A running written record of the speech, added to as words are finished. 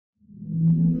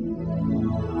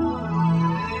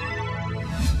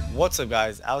What's up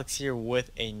guys, Alex here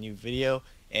with a new video,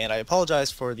 and I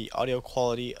apologize for the audio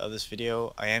quality of this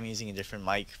video. I am using a different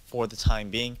mic for the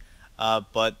time being,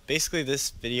 but basically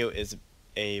this video is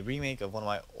a remake of one of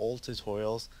my old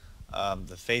tutorials,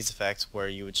 the phase effects, where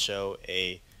you would show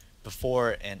a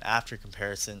before and after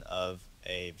comparison of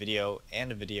a video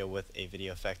and a video with a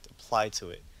video effect applied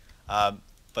to it.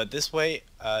 But this way,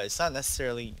 it's not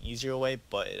necessarily an easier way,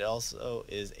 but it also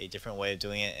is a different way of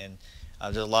doing it, and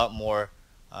there's a lot more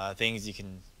things you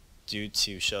can do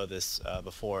to show this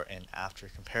before and after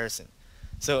comparison.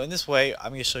 So in this way,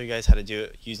 I'm going to show you guys how to do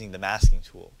it using the masking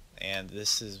tool, and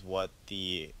this is what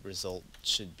the result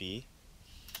should be.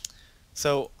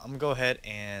 So I'm going to go ahead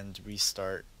and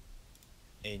restart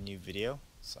a new video.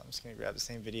 So I'm just going to grab the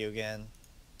same video again,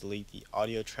 delete the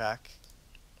audio track,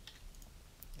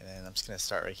 and then I'm just going to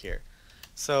start right here.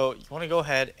 So you want to go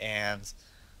ahead and,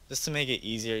 just to make it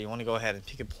easier, you want to go ahead and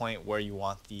pick a point where you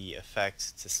want the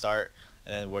effect to start,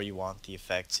 and then where you want the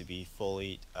effect to be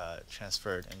fully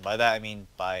transferred. And by that I mean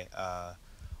by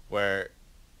where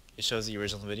it shows the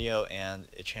original video and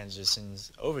it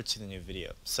transitions over to the new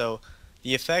video. So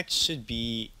the effect should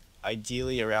be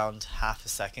ideally around half a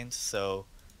second. So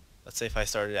let's say if I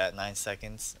started at 9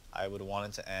 seconds, I would want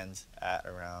it to end at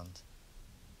around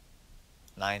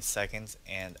 9 seconds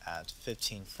and at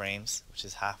 15 frames, which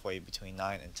is halfway between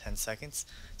 9 and 10 seconds.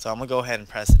 So I'm going to go ahead and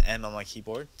press M on my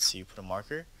keyboard to put a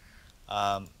marker,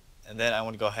 and then I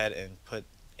want to go ahead and put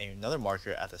another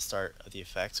marker at the start of the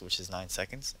effect, which is 9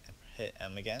 seconds, and hit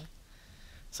M again.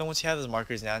 So once you have those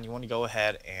markers down, you want to go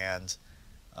ahead and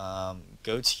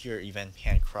go to your event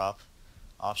pan crop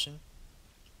option,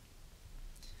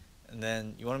 and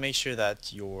then you want to make sure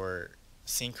that your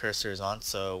scene cursor is on,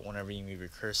 so whenever you move your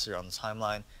cursor on the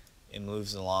timeline, it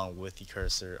moves along with the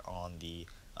cursor on the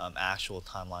actual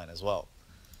timeline as well.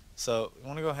 So you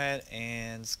want to go ahead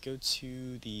and go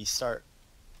to the start,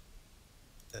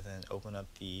 and then open up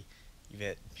the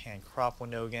event pan crop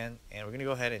window again, and we're going to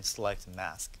go ahead and select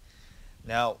mask.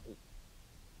 Now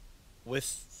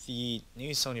with the new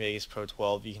Sony Vegas Pro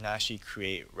 12, you can actually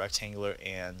create rectangular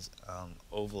and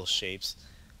oval shapes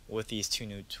with these two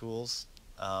new tools.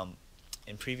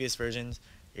 In previous versions,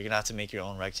 you're going to have to make your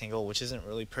own rectangle, which isn't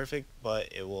really perfect,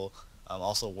 but it will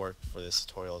also work for this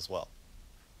tutorial as well.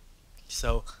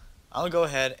 So I'm going to go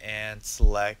ahead and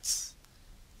select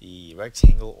the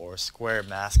rectangle or square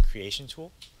mask creation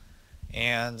tool,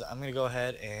 and I'm going to go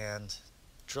ahead and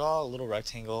draw a little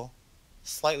rectangle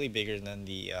slightly bigger than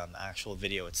the actual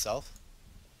video itself.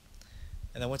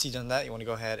 And then once you've done that, you want to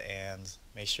go ahead and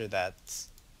make sure that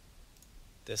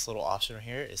this little option right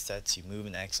here is set to move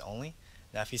in X only.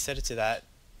 Now if you set it to that,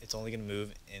 it's only going to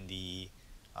move in the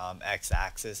X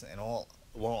axis, and it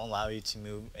won't allow you to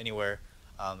move anywhere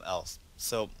else.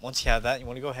 So once you have that, you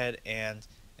want to go ahead and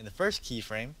in the first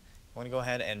keyframe, you want to go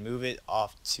ahead and move it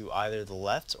off to either the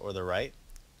left or the right.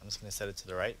 I'm just going to set it to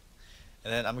the right.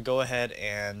 And then I'm going to go ahead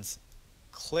and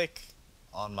click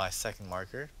on my second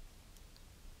marker,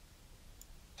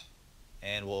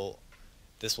 and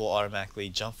this will automatically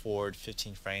jump forward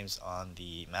 15 frames on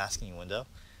the masking window.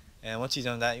 And once you've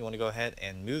done that, you want to go ahead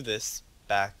and move this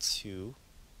back to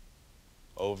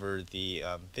over the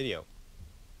video.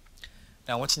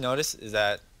 Now what you notice is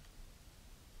that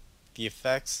the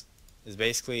effects is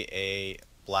basically a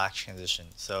black transition.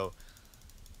 So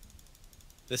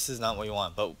this is not what you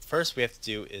want, but first we have to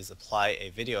do is apply a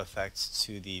video effect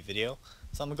to the video.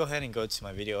 So I'm going to go ahead and go to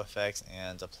my video effects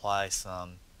and apply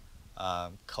some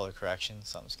color correction.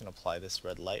 So I'm just going to apply this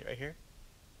red light right here,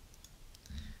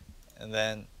 and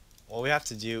then what we have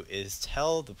to do is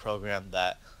tell the program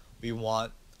that we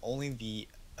want only the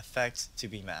effect to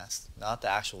be masked, not the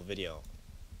actual video.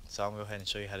 So I'm going to go ahead and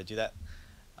show you how to do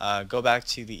that. Go back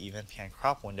to the event pan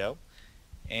crop window,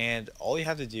 and all you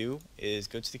have to do is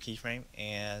go to the keyframe,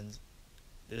 and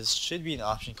there should be an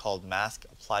option called mask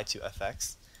apply to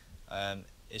FX.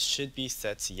 It should be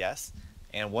set to yes,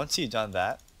 and once you've done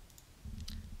that,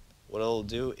 what it'll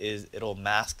do is it'll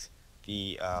mask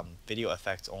the video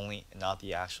effects only, and not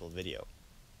the actual video.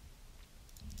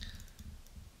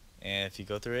 And if you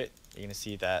go through it, you're going to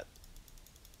see that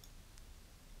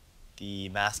the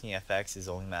masking FX is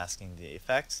only masking the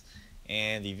effects,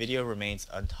 and the video remains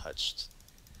untouched.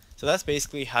 So that's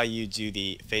basically how you do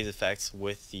the phase effects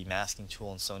with the masking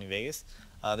tool in Sony Vegas.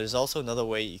 There's also another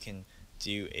way you can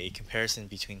do a comparison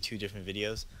between two different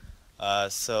videos.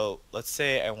 So let's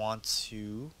say I want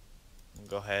to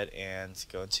go ahead and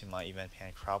go into my event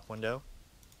pan crop window,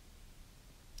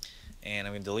 and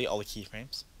I'm going to delete all the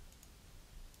keyframes,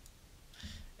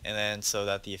 and then so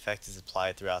that the effect is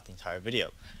applied throughout the entire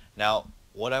video. Now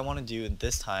what I want to do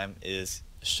this time is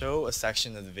show a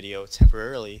section of the video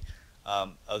temporarily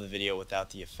of the video without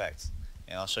the effect.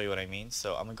 And I'll show you what I mean.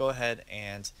 So I'm going to go ahead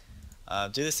and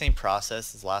do the same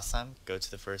process as last time. Go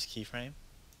to the first keyframe,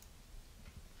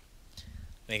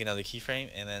 make another keyframe,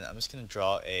 and then I'm just going to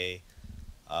draw a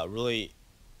really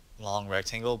long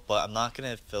rectangle, but I'm not going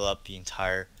to fill up the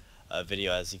entire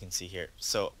video as you can see here.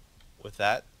 So with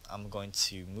that, I'm going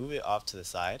to move it off to the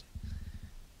side,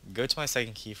 go to my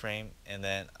second keyframe, and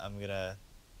then I'm going to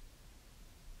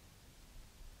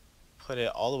put it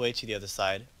all the way to the other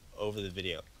side over the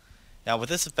video. Now with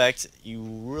this effect, you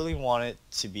really want it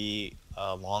to be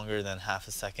longer than half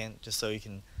a second, just so you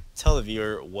can tell the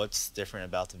viewer what's different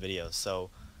about the video. So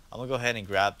I'm going to go ahead and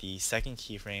grab the second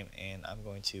keyframe and I'm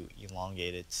going to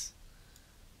elongate it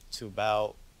to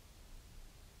about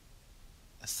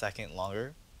a second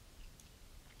longer.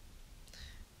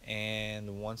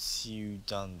 And once you've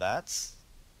done that,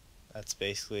 that's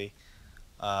basically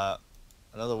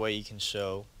another way you can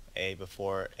show a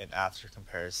before and after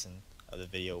comparison of the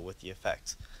video with the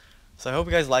effect. So I hope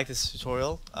you guys like this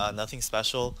tutorial. Nothing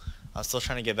special. I'm still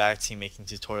trying to get back to making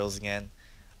tutorials again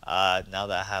now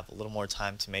that I have a little more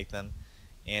time to make them.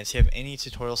 And if you have any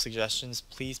tutorial suggestions,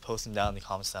 please post them down in the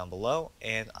comments down below,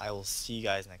 and I will see you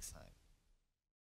guys next time.